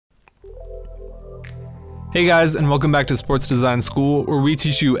Hey guys, and welcome back to Sports Design School, where we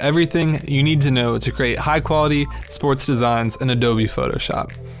teach you everything you need to know to create high quality sports designs in Adobe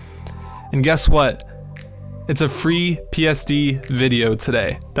Photoshop. And guess what? It's a free PSD video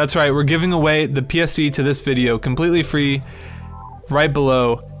today. That's right, we're giving away the PSD to this video completely free right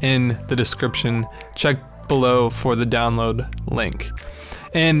below in the description. Check below for the download link.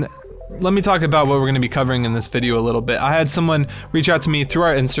 And let me talk about what we're going to be covering in this video a little bit. I had someone reach out to me through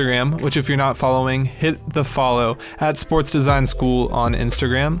our Instagram, which if you're not following, hit the follow at Sports Design School on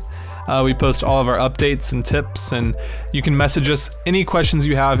Instagram. We post all of our updates and tips, and you can message us any questions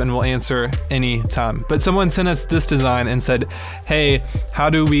you have and we'll answer anytime. But someone sent us this design and said, hey, how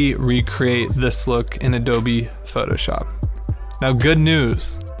do we recreate this look in Adobe Photoshop? Now, good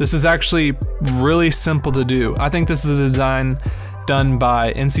news. This is actually really simple to do. I think this is a design done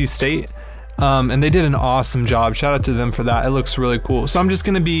by NC State, and they did an awesome job. Shout out to them for that. It looks really cool. So I'm just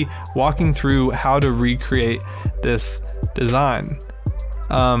gonna be walking through how to recreate this design.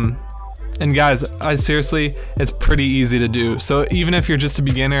 And guys, seriously, it's pretty easy to do. So even if you're just a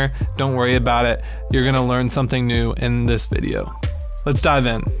beginner, don't worry about it. You're gonna learn something new in this video. Let's dive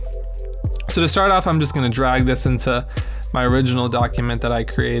in. So to start off, I'm just gonna drag this into my original document that I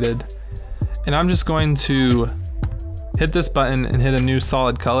created. And I'm just going to hit this button and hit a new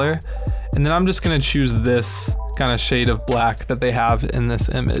solid color, and then I'm just gonna choose this kind of shade of black that they have in this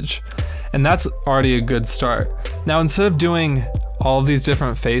image, and that's already a good start. Now, instead of doing all of these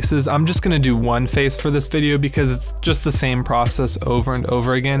different faces, I'm just gonna do one face for this video because it's just the same process over and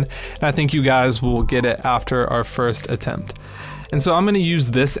over again, and I think you guys will get it after our first attempt. And so I'm gonna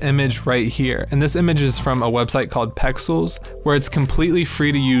use this image right here. And this image is from a website called Pexels, where it's completely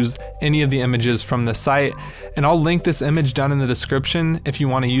free to use any of the images from the site. And I'll link this image down in the description if you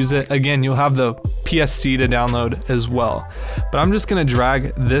wanna use it. Again, you'll have the PSD to download as well. But I'm just gonna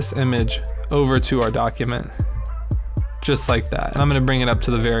drag this image over to our document, just like that. And I'm gonna bring it up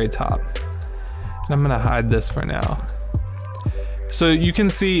to the very top. And I'm gonna hide this for now. So you can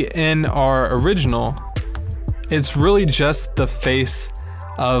see in our original, it's really just the face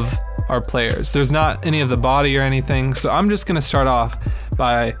of our players. There's not any of the body or anything. So I'm just gonna start off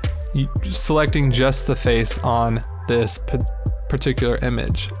by selecting just the face on this particular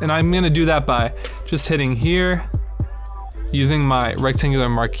image. And I'm gonna do that by just hitting here, using my rectangular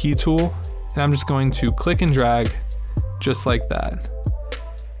marquee tool, and I'm just going to click and drag just like that.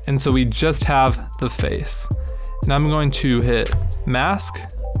 And so we just have the face. And I'm going to hit mask,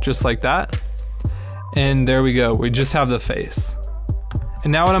 just like that. And there we go, we just have the face.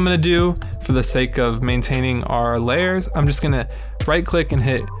 And now what I'm gonna do, for the sake of maintaining our layers, I'm just gonna right click and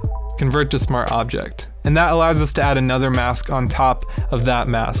hit convert to smart object. And that allows us to add another mask on top of that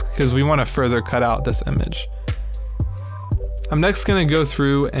mask because we wanna further cut out this image. I'm next gonna go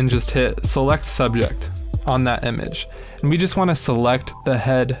through and just hit select subject on that image. And we just wanna select the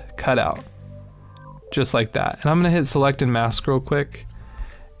head cutout, just like that. And I'm gonna hit select and mask real quick.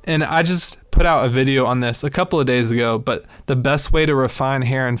 And I just put out a video on this a couple of days ago, but the best way to refine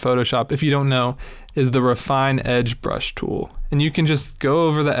hair in Photoshop, if you don't know, is the refine edge brush tool. And you can just go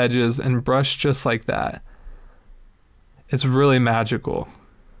over the edges and brush just like that. It's really magical.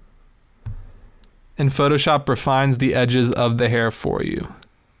 And Photoshop refines the edges of the hair for you.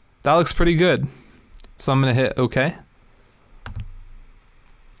 That looks pretty good. So I'm gonna hit OK.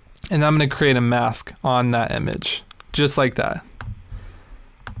 And I'm gonna create a mask on that image, just like that.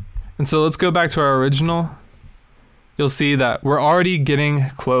 And so let's go back to our original. You'll see that we're already getting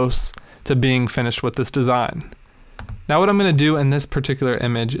close to being finished with this design. Now what I'm gonna do in this particular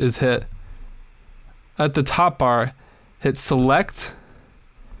image is hit, at the top bar, hit select,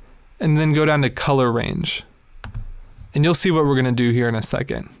 and then go down to color range. And you'll see what we're gonna do here in a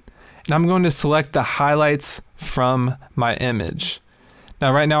second. And I'm going to select the highlights from my image.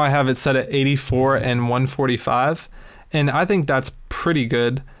 Now right now I have it set at 84 and 145, and I think that's pretty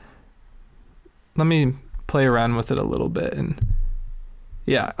good. Let me play around with it a little bit, and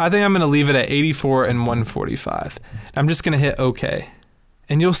yeah, I think I'm gonna leave it at 84 and 145. I'm just gonna hit OK.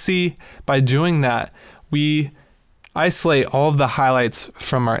 And you'll see by doing that, we isolate all of the highlights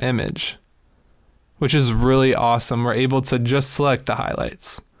from our image, which is really awesome. We're able to just select the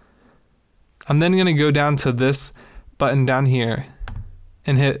highlights. I'm then gonna go down to this button down here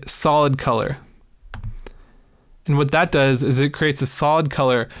and hit solid color. And what that does is it creates a solid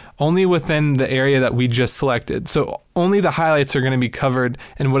color only within the area that we just selected. So only the highlights are going to be covered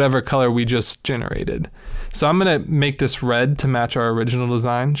in whatever color we just generated. So I'm going to make this red to match our original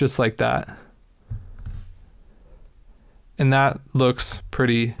design, just like that. And that looks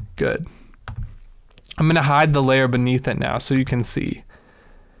pretty good. I'm going to hide the layer beneath it now so you can see.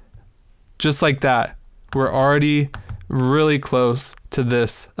 Just like that, we're already really close to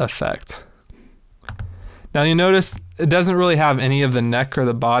this effect. Now you notice it doesn't really have any of the neck or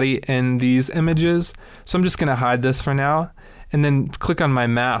the body in these images, so I'm just gonna hide this for now, and then click on my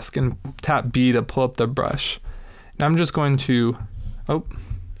mask and tap B to pull up the brush. And I'm just going to,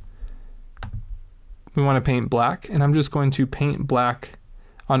 we wanna paint black, and I'm just going to paint black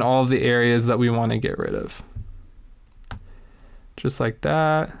on all of the areas that we wanna get rid of. Just like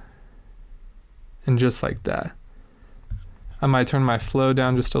that, and just like that. I might turn my flow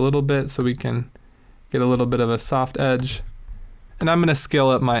down just a little bit so we can get a little bit of a soft edge. And I'm gonna scale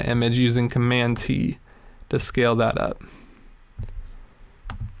up my image using Command T to scale that up.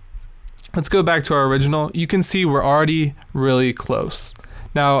 Let's go back to our original. You can see we're already really close.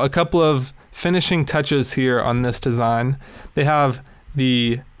 Now, a couple of finishing touches here on this design. They have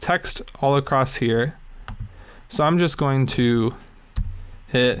the text all across here. So I'm just going to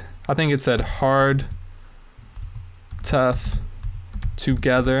hit, I think it said hard, tough,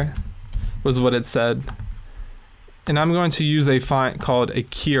 together was what it said. And I'm going to use a font called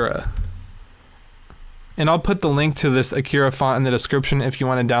Akira. And I'll put the link to this Akira font in the description if you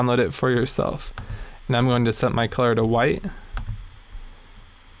want to download it for yourself. And I'm going to set my color to white.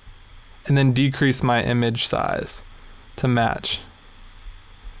 And then decrease my image size to match.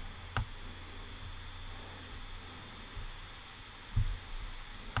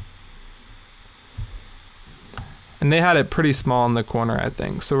 And they had it pretty small in the corner, I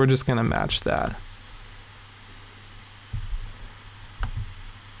think, so we're just gonna match that.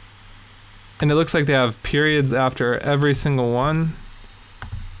 And it looks like they have periods after every single one.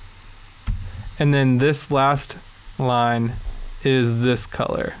 And then this last line is this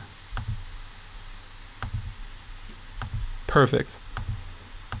color. Perfect.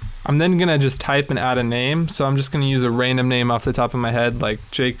 I'm then gonna just type and add a name, so I'm just gonna use a random name off the top of my head, like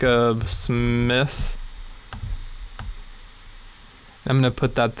Jacob Smith. I'm going to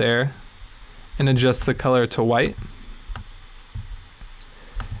put that there and adjust the color to white.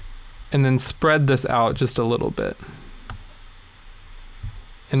 And then spread this out just a little bit.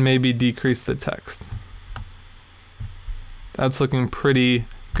 And maybe decrease the text. That's looking pretty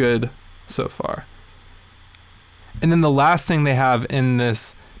good so far. And then the last thing they have in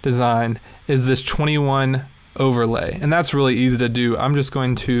this design is this 21 overlay. And that's really easy to do. I'm just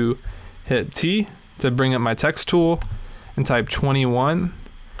going to hit T to bring up my text tool and type 21,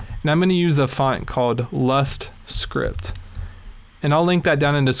 and I'm going to use a font called Lust Script, and I'll link that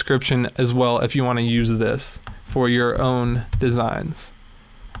down in the description as well if you want to use this for your own designs.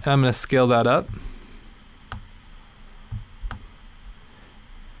 And I'm going to scale that up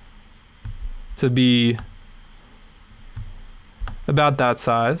to be about that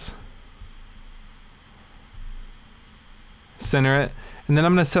size, center it, and then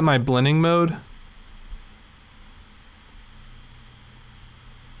I'm going to set my blending mode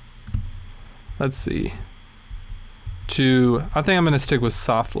let's see, I think I'm going to stick with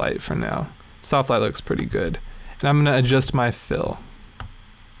soft light for now. Soft light looks pretty good. And I'm going to adjust my fill.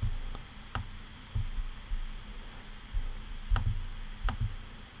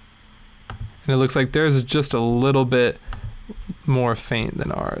 And it looks like theirs is just a little bit more faint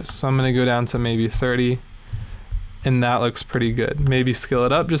than ours. So I'm going to go down to maybe 30. And that looks pretty good. Maybe scale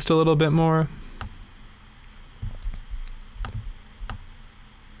it up just a little bit more.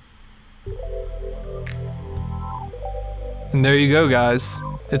 And there you go, guys.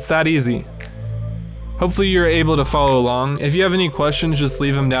 It's that easy. Hopefully you're able to follow along. If you have any questions, just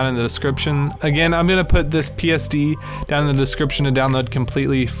leave them down in the description. Again, I'm gonna put this PSD down in the description to download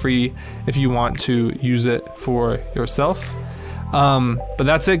completely free if you want to use it for yourself. But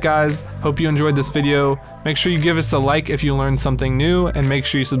that's it, guys. Hope you enjoyed this video. Make sure you give us a like if you learned something new, and make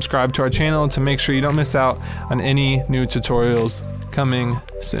sure you subscribe to our channel to make sure you don't miss out on any new tutorials coming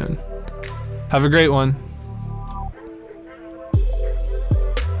soon. Have a great one.